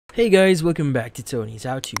Hey guys, welcome back to Tony's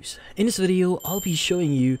How To's. In this video, I'll be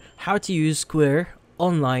showing you how to use Square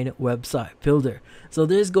Online Website Builder. So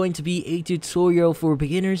there's going to be a tutorial for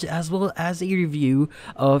beginners as well as a review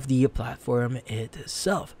of the platform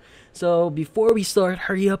itself. So before we start,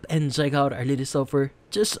 hurry up and check out our latest software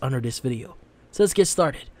just under this video. So let's get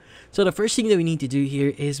started. So the first thing that we need to do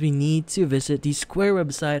here is we need to visit the Square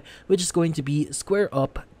website, which is going to be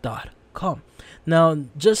squareup.com. Now,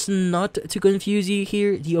 just not to confuse you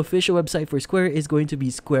here, the official website for Square is going to be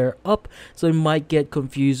Square Up, so you might get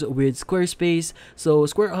confused with Squarespace. So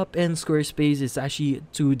Square Up and Squarespace is actually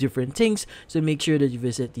two different things, so make sure that you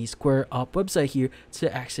visit the Square Up website here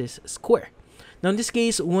to access Square. Now in this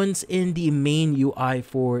case, once in the main UI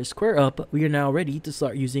for Square Up, we are now ready to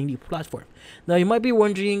start using the platform. Now you might be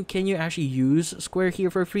wondering, can you actually use Square here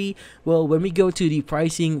for free? Well, when we go to the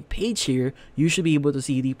pricing page here, you should be able to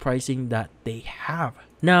see the pricing that they have.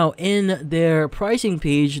 Now, in their pricing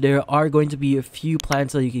page, there are going to be a few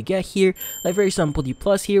plans that you could get here. Like for example, the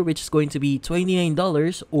Plus here, which is going to be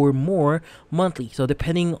 $29 or more monthly. So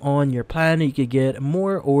depending on your plan, you could get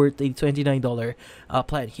more or the $29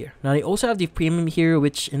 plan here. Now, they also have the Premium here,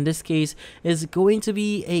 which in this case is going to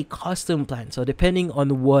be a custom plan. So depending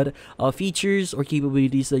on what features or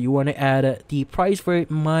capabilities that you want to add, the price for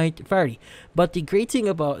it might vary. But the great thing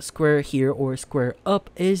about Square here or Square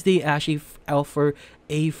Up is they actually offer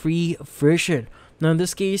a free version. Now in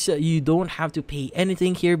this case, you don't have to pay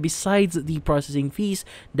anything here besides the processing fees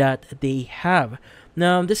that they have.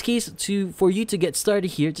 Now in this case, for you to get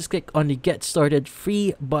started here, just click on the Get Started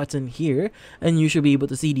Free button here and you should be able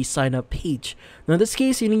to see the sign up page. Now in this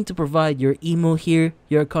case, you need to provide your email here,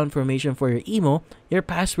 your confirmation for your email, your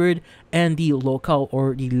password, and the locale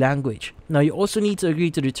or the language. Now you also need to agree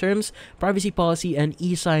to the terms, privacy policy, and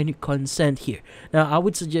e-sign consent here. Now I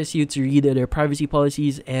would suggest you to read their privacy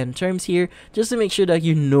policies and terms here just to make sure that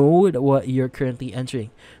you know what you're currently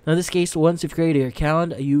entering. Now in this case, once you've created your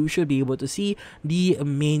account, you should be able to see the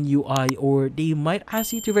main UI, or they might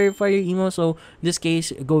ask you to verify your email. So in this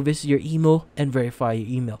case, go visit your email and verify your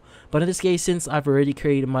email. But in this case, since I've already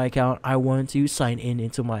created my account, I want to sign in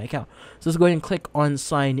into my account. So let's go ahead and click on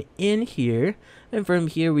sign in here. And from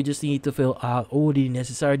here, we just need to fill out all the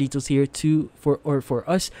necessary details here for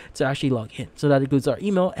us to actually log in. So that includes our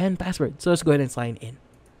email and password. So let's go ahead and sign in.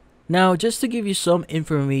 Now, just to give you some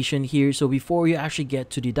information here, so before you actually get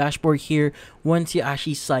to the dashboard here, once you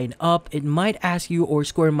actually sign up, it might ask you, or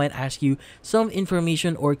Square might ask you, some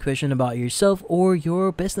information or question about yourself or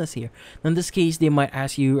your business here. In this case, they might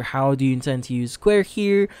ask you, how do you intend to use Square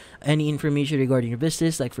here? Any information regarding your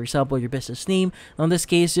business, like for example, your business name. In this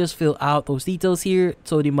case, just fill out those details here.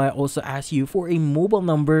 So they might also ask you for a mobile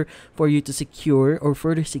number for you to secure or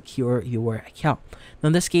further secure your account. Now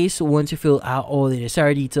in this case, once you fill out all the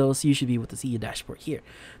necessary details, you should be able to see your dashboard here.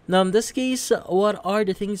 Now in this case, what are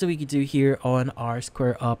the things that we could do here on our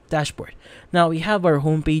Square Up dashboard? Now we have our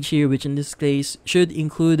homepage here, which in this case should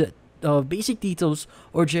include basic details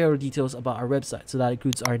or general details about our website. So that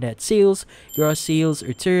includes our net sales, gross sales,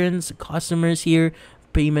 returns, customers here,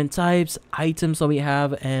 payment types, items that we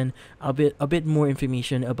have, and a bit more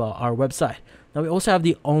information about our website. Now we also have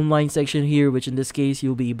the online section here, which in this case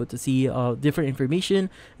you'll be able to see different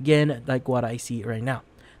information, again like what I see right now.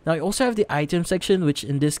 Now we also have the item section, which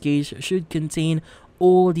in this case should contain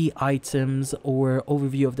all the items or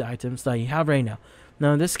overview of the items that you have right now.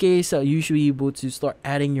 Now in this case, you should be able to start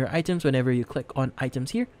adding your items whenever you click on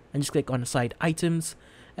items here and just click on the side items,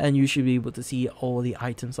 and you should be able to see all the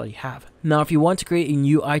items that you have. Now if you want to create a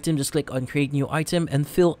new item, just click on create new item and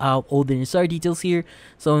fill out all the necessary details here.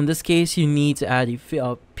 So in this case, you need to add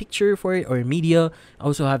a picture for it or a media.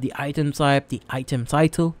 Also have the item type, the item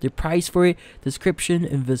title, the price for it, description,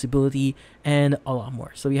 invisibility, and a lot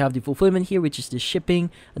more. So we have the fulfillment here, which is the shipping,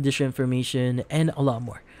 additional information, and a lot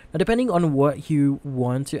more. Now depending on what you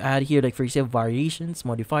want to add here, like for example variations,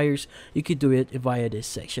 modifiers, you could do it via this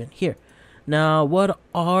section here. Now, what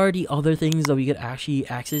are the other things that we could actually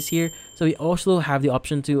access here? So we also have the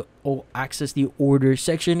option to access the order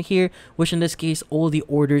section here, which in this case, all the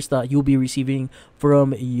orders that you'll be receiving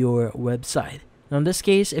from your website. Now in this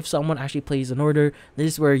case, if someone actually places an order,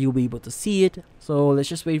 this is where you'll be able to see it. So let's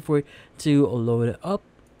just wait for it to load it up.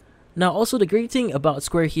 Now also the great thing about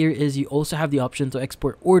Square here is you also have the option to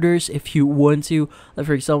export orders if you want to. Like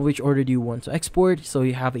for example, which order do you want to export? So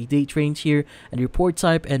you have a date range here and report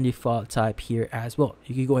type and the file type here as well.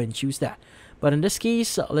 You can go ahead and choose that. But in this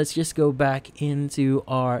case, let's just go back into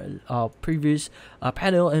our previous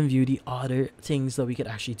panel and view the other things that we could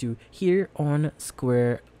actually do here on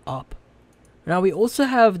Square Up. Now we also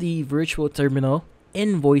have the virtual terminal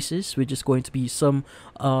invoices, which is going to be some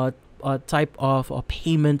type of a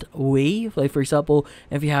payment way. Like for example,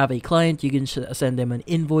 if you have a client, you can send them an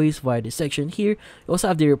invoice via this section here. You also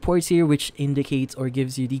have the reports here, which indicates or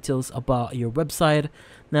gives you details about your website.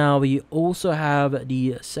 Now we also have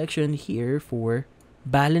the section here for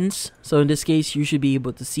balance. So in this case, you should be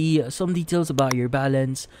able to see some details about your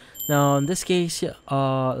balance. Now in this case,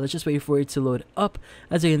 let's just wait for it to load up.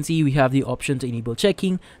 As you can see, we have the option to enable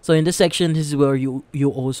checking. So in this section, this is where you'll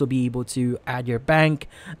also be able to add your bank,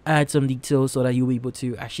 add some details so that you'll be able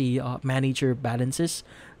to actually manage your balances.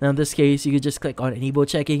 Now in this case, you can just click on enable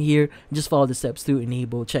checking here and just follow the steps to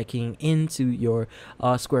enable checking into your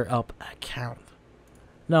SquareUp account.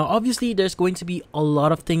 Now, obviously, there's going to be a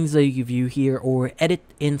lot of things that you can view here or edit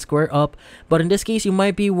in SquareUp, but in this case, you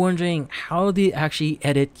might be wondering how do you actually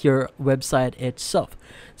edit your website itself.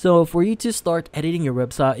 So for you to start editing your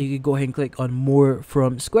website, you can go ahead and click on More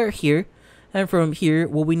from Square here. And from here,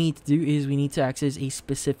 what we need to do is we need to access a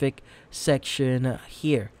specific section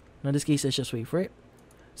here. Now, in this case, let's just wait for it.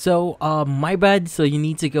 So my bad, so you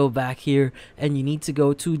need to go back here and you need to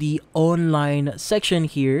go to the online section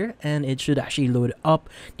here, and it should actually load up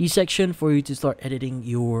the section for you to start editing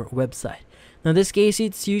your website. Now in this case,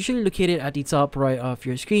 it's usually located at the top right of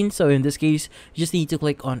your screen. So in this case, you just need to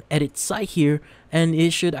click on edit site here, and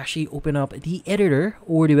it should actually open up the editor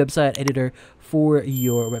or the website editor for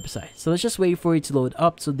your website. So let's just wait for it to load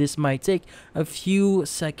up. So this might take a few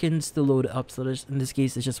seconds to load up. So in this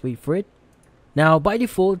case, let's just wait for it. Now, by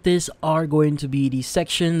default, these are going to be the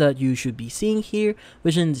section that you should be seeing here,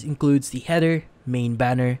 which includes the header, main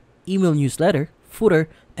banner, email newsletter, footer,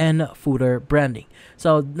 and footer branding.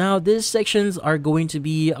 So now these sections are going to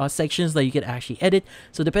be sections that you can actually edit.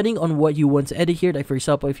 So depending on what you want to edit here, like for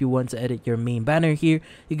example, if you want to edit your main banner here,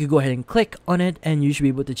 you could go ahead and click on it and you should be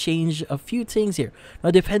able to change a few things here.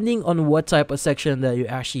 Now depending on what type of section that you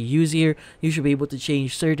actually use here, you should be able to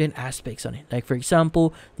change certain aspects on it. Like for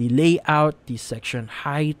example, the layout, the section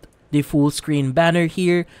height, the full screen banner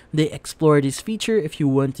here. They explore this feature if you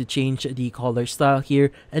want to change the color style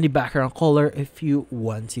here, and the background color if you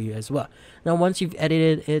want to as well. Now once you've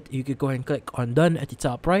edited it, you could go ahead and click on done at the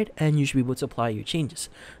top right, and you should be able to apply your changes.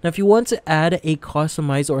 Now if you want to add a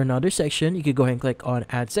customize or another section, you could go ahead and click on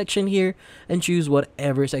add section here and choose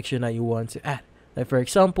whatever section that you want to add. Like for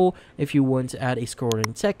example, if you want to add a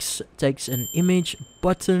scrolling text, an image,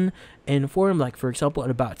 button, and form, like for example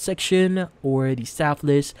an about section or the staff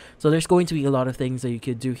list. So there's going to be a lot of things that you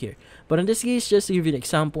could do here. But in this case, just to give you an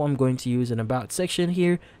example, I'm going to use an about section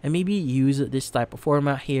here and maybe use this type of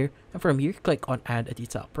format here. And from here, click on add at the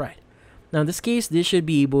top right. Now in this case, this should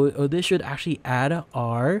be able, or this should actually add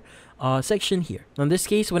our section here. Now in this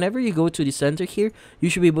case, whenever you go to the center here, you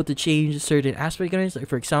should be able to change certain aspect on it. Like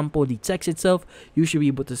for example, the text itself, you should be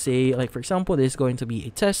able to say, like for example, there's going to be a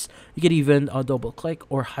test. You can even double click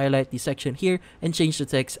or highlight the section here and change the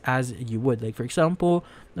text as you would. Like for example,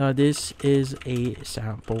 this is a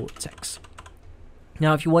sample text.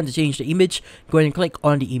 Now if you want to change the image, go ahead and click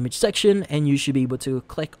on the image section and you should be able to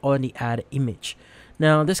click on the add image.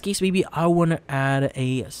 Now in this case, maybe I want to add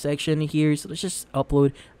a section here, so let's just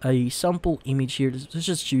upload a sample image here. Let's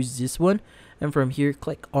just choose this one, and from here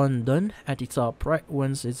click on done at the top right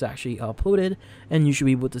once it's actually uploaded, and you should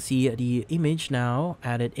be able to see the image now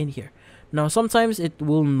added in here. Now sometimes it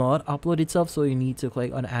will not upload itself, so you need to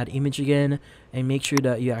click on add image again and make sure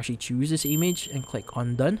that you actually choose this image and click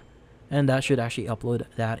on done, and that should actually upload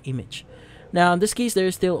that image. Now in this case,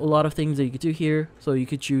 there's still a lot of things that you could do here. So you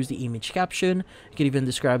could choose the image caption, you could even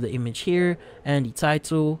describe the image here, and the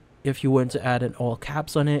title. If you want to add an all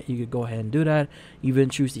caps on it, you could go ahead and do that. Even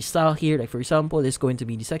choose the style here, like for example, there's going to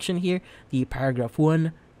be the section here, the paragraph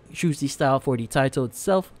 1. Choose the style for the title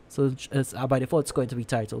itself, so by default it's going to be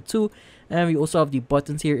title 2. And we also have the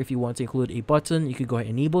buttons here. If you want to include a button, you could go ahead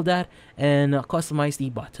and enable that and customize the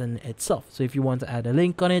button itself. So if you want to add a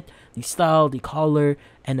link on it, the style, the color,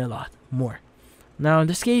 and a lot more. Now in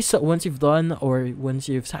this case, once you've done, or once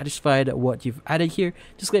you've satisfied what you've added here,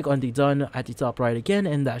 just click on the done at the top right again,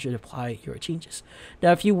 and that should apply your changes.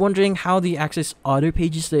 Now if you're wondering how do you access other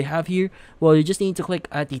pages they have here, well, you just need to click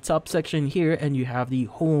at the top section here and you have the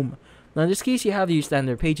home. Now in this case, you have the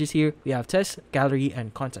standard pages here. We have test, gallery,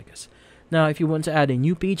 and contact us. Now if you want to add a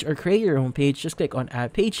new page or create your own page, just click on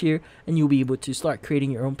add page here and you'll be able to start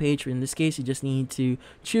creating your own page. In this case, you just need to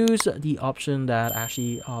choose the option that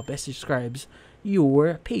actually best describes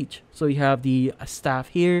your page. So you have the staff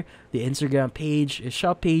here, the Instagram page, a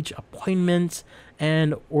shop page, appointments,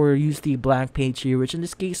 and or use the blank page here, which in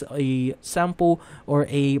this case a sample or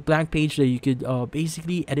a blank page that you could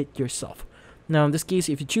basically edit yourself. Now in this case,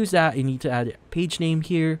 if you choose that, you need to add a page name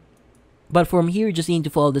here, But from here, you just need to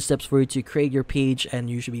follow the steps for you to create your page, and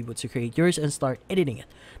you should be able to create yours and start editing it.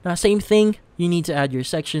 Now, same thing, you need to add your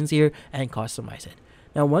sections here and customize it.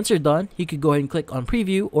 Now, once you're done, you could go ahead and click on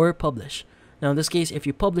preview or publish. Now, in this case, if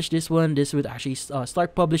you publish this one, this would actually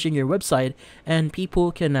start publishing your website, and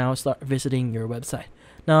people can now start visiting your website.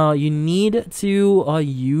 Now, you need to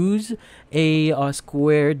use a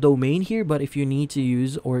Square domain here, but if you need to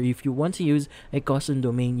use, or if you want to use a custom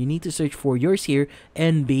domain, you need to search for yours here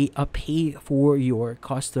and pay for your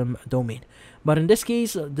custom domain. But in this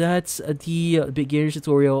case, that's the beginner's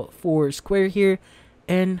tutorial for Square here,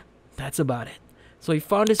 and that's about it. So if you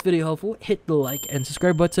found this video helpful, hit the like and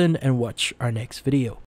subscribe button and watch our next video.